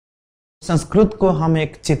संस्कृत को हम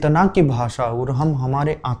एक चेतना की भाषा और हम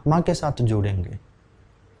हमारे आत्मा के साथ जोड़ेंगे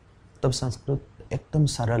तब संस्कृत एकदम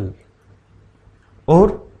सरल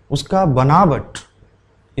और उसका बनावट,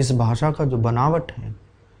 इस भाषा का जो बनावट है,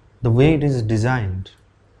 the way it is designed,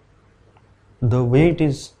 the way it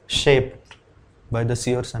is shaped by the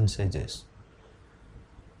seers and sages,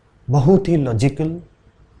 बहुत ही लॉजिकल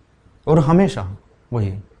और हमेशा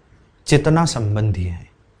वही चेतना संबंधी है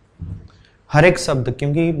हर एक शब्द।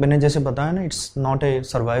 क्योंकि मैंने जैसे बताया ना, it's not a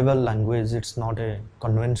survival language, it's not a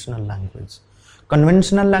conventional language.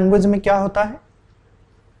 Conventional language में क्या होता है?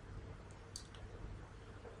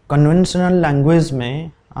 कन्वेंशनल लैंग्वेज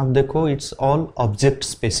में आप देखो, इट्स ऑल ऑब्जेक्ट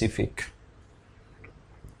स्पेसिफिक।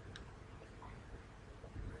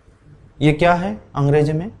 ये क्या है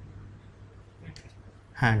अंग्रेजी में?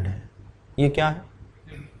 हैंड है। ये क्या है?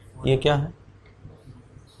 ये क्या है?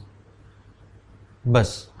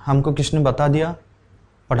 बस हमको किसने बता दिया,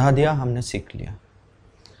 पढ़ा दिया, हमने सीख लिया।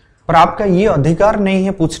 पर आपका ये अधिकार नहीं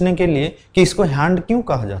है पूछने के लिए कि इसको हैंड क्यों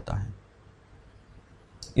कहा जाता है,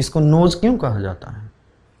 इसको नोज क्यों कहा जाता है।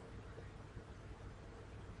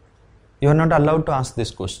 You are not allowed to ask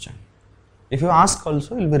this question. If you ask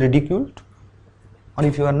also will be ridiculed, और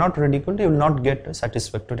if you are not ridiculed you will not get a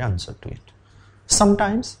satisfactory answer to it.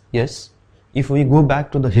 Sometimes, yes, if we go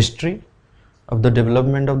back to the history of the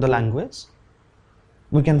development of the language,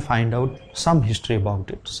 we can find out some history about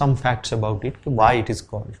it, some facts about it, why it is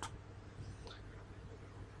called.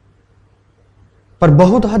 पर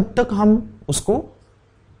बहुत हद तक हम उसको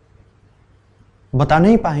बता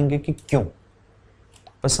नहीं पाएंगे कि क्यों।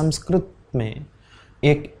 पर संस्कृत में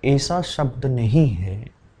एक ऐसा शब्द नहीं है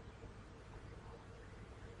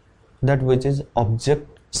that which is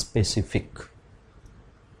object specific.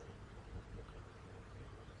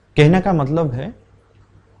 कहने का मतलब है,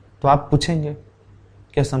 तो आप पूछेंगे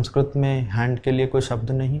क्या संस्कृत में हैंड के लिए कोई शब्द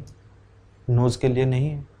नहीं, नोज के लिए नहीं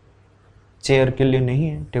है, चेयर के लिए नहीं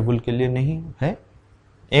है, टेबल के लिए नहीं है?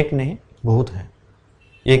 एक नहीं, बहुत है।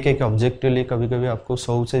 एक एक ऑब्जेक्ट के लिए कभी कभी आपको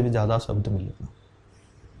 100 से भी ज्यादा शब्द मिलेगा।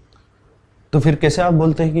 तो फिर कैसे आप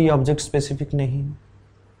बोलते हैं कि ये ऑब्जेक्ट स्पेसिफिक नहीं है?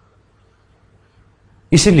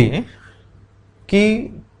 इसलिए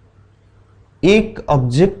कि एक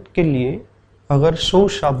ऑब्जेक्ट के लिए अगर 100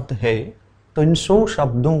 शब्द है तो इन 100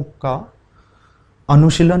 शब्दों का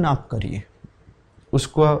अनुशीलन आप करिए,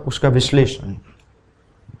 उसका विश्लेषण,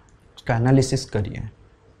 उसका एनालिसिस करिए।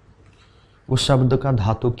 उस शब्द का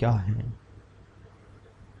धातु क्या है,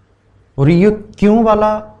 और ये क्यों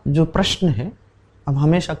वाला जो प्रश्न है आप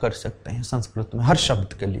हमेशा कर सकते हैं संस्कृत में, हर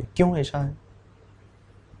शब्द के लिए क्यों ऐसा है,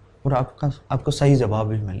 और आपको सही जवाब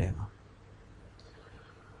भी मिलेगा।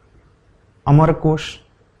 अमरकोश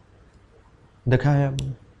देखा है,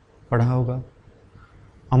 आपने पढ़ा होगा।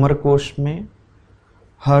 अमरकोश में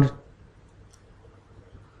हर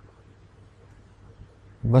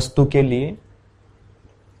वस्तु के लिए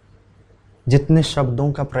जितने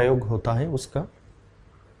शब्दों का प्रयोग होता है उसका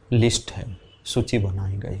लिस्ट है, सूची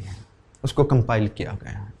बनाई गई है, उसको कंपाइल किया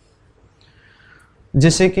गया है।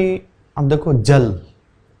 जैसे कि अब देखो,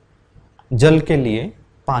 जल के लिए,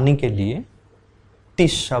 पानी के लिए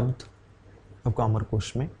 30 शब्द आपको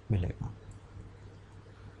अमरकोश में मिलेगा।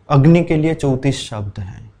 अग्नि के लिए 34 शब्द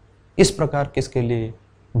हैं। इस प्रकार किसके लिए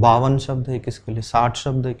 52 शब्द है, किसके लिए 60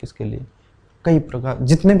 शब्द है, किसके लिए कई प्रकार,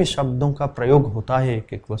 जितने भी शब्दों का प्रयोग होता है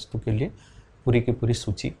एक एक वस्तु के लिए, पूरी की पूरी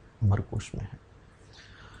सूची अमरकोश में है।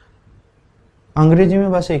 अंग्रेजी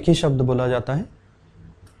में बस एक ही शब्द बोला जाता है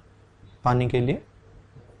पानी के लिए,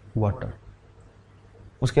 वाटर।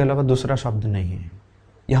 उसके अलावा दूसरा शब्द नहीं है।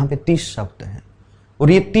 यहाँ पे 30 शब्द हैं,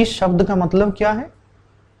 और ये 30 शब्द का मतलब क्या है?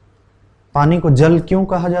 पानी को जल क्यों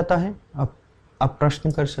कहा जाता है, आप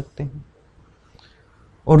प्रश्न कर सकते हैं।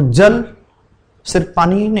 और जल सिर्फ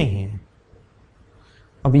पानी ही नहीं है।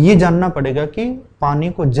 अब ये जानना पड़ेगा कि पानी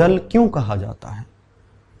को जल क्यों कहा जाता है।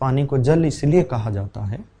 पानी को जल इसलिए कहा जाता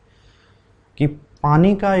है कि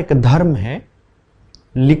पानी का एक धर्म है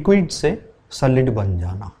लिक्विड से सॉलिड बन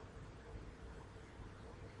जाना।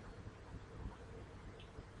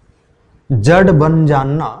 जड़ बन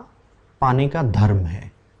जाना पानी का धर्म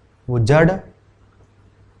है। वो जड़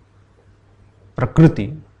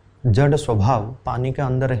प्रकृति, जड़ स्वभाव पानी के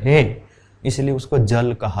अंदर है, इसलिए उसको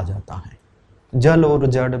जल कहा जाता है। जल और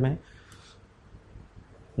जड़ में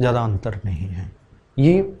ज्यादा अंतर नहीं है,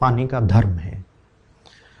 ये पानी का धर्म है।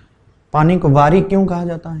 पानी को वारी क्यों कहा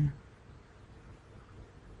जाता है?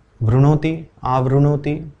 वृणोति,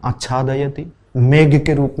 आवृणोति, आच्छादयति, मेघ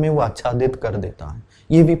के रूप में वो आच्छादित कर देता है।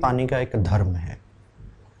 ये भी पानी का एक धर्म है।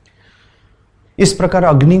 इस प्रकार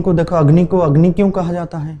अग्नि को देखो, अग्नि को अग्नि क्यों कहा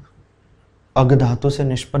जाता है? अग धातु से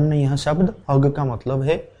निष्पन्न यह शब्द, अग का मतलब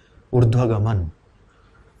है ऊर्ध्वगमन।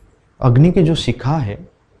 अग्नि की जो शिखा है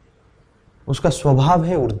उसका स्वभाव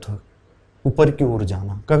है ऊर्ध्व, ऊपर की ओर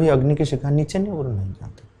जाना। कभी अग्नि की शिखा नीचे नहीं और नहीं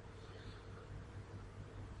जाती।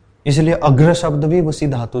 इसलिए अग्र शब्द भी उसी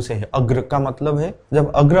धातु से है। अग्र का मतलब है,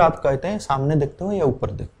 जब अग्र आप कहते हैं सामने देखते हो या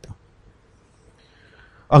ऊपर देखते हो।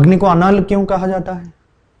 अग्नि को अनल क्यों कहा जाता है?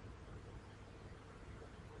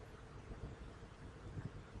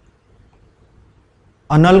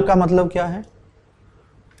 अनल का मतलब क्या है?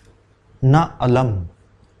 न अलम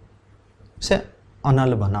से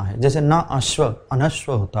अनल बना है। जैसे न अश्व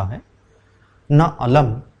अनश्व होता है, न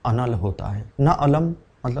अलम अनल होता है। न अलम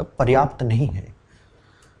मतलब पर्याप्त नहीं है।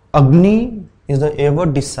 Agni is the ever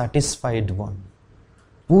dissatisfied one.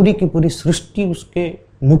 पूरी की पूरी सृष्टि उसके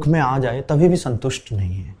मुख में आ जाए तभी भी संतुष्ट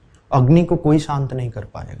नहीं है। अग्नि को कोई शांत नहीं कर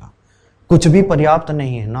पाएगा। कुछ भी पर्याप्त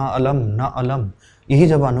नहीं है। ना अलम ना अलम, यही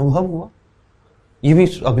जब अनुभव हुआ, ये भी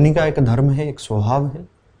अग्नि का एक धर्म है, एक स्वभाव है,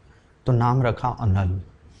 तो नाम रखा अनल।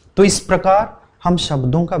 तो इस प्रकार हम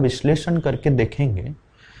शब्दों का विश्लेषण करके देखेंगे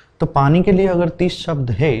तो पानी के लिए अगर 30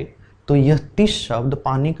 शब्द है तो यह 30 शब्द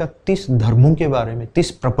पानी का 30 धर्मों के बारे में,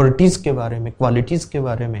 30 प्रॉपर्टीज के बारे में, क्वालिटीज के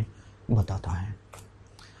बारे में बताता है।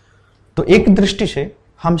 तो एक दृष्टि से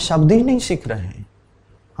हम शब्द ही नहीं सीख रहे हैं,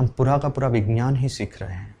 हम पूरा का पूरा विज्ञान ही सीख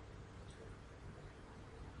रहे हैं।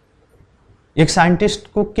 एक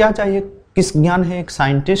साइंटिस्ट को क्या चाहिए, किस ज्ञान है? एक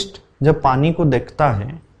साइंटिस्ट जब पानी को देखता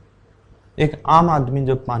है, एक आम आदमी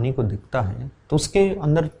जब पानी को देखता है तो उसके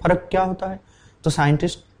अंदर फर्क क्या होता है? तो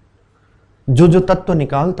साइंटिस्ट जो जो तत्व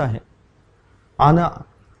निकालता है,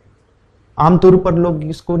 आमतौर पर लोग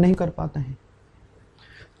इसको नहीं कर पाते हैं।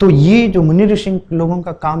 तो ये जो मुनि ऋषि लोगों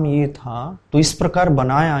का काम ये था, तो इस प्रकार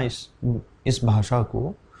बनाया इस भाषा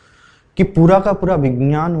को कि पूरा का पूरा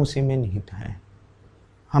विज्ञान उसी में निहित है।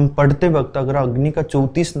 हम पढ़ते वक्त अगर अग्नि का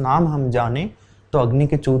 34 नाम हम जाने तो अग्नि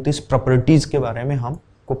के 34 प्रॉपर्टीज के बारे में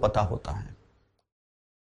हमको पता होता है।